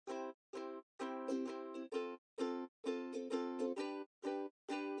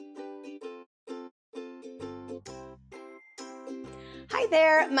Hi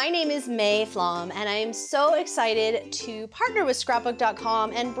there, my name is Flaum, and I am so excited to partner with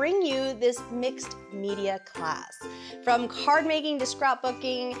Scrapbook.com and bring you this mixed media class. From card making to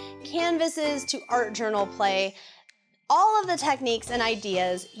scrapbooking, canvases to art journal play, all of the techniques and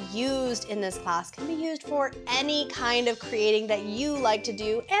ideas used in this class can be used for any kind of creating that you like to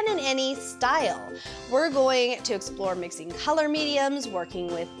do and in any style. We're going to explore mixing color mediums, working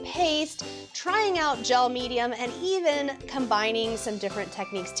with paste, trying out gel medium, and even combining some different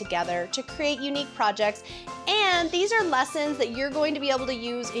techniques together to create unique projects. And these are lessons that you're going to be able to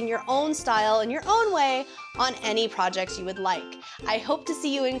use in your own style, in your own way, on any projects you would like. I hope to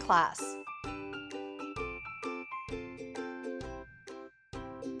see you in class.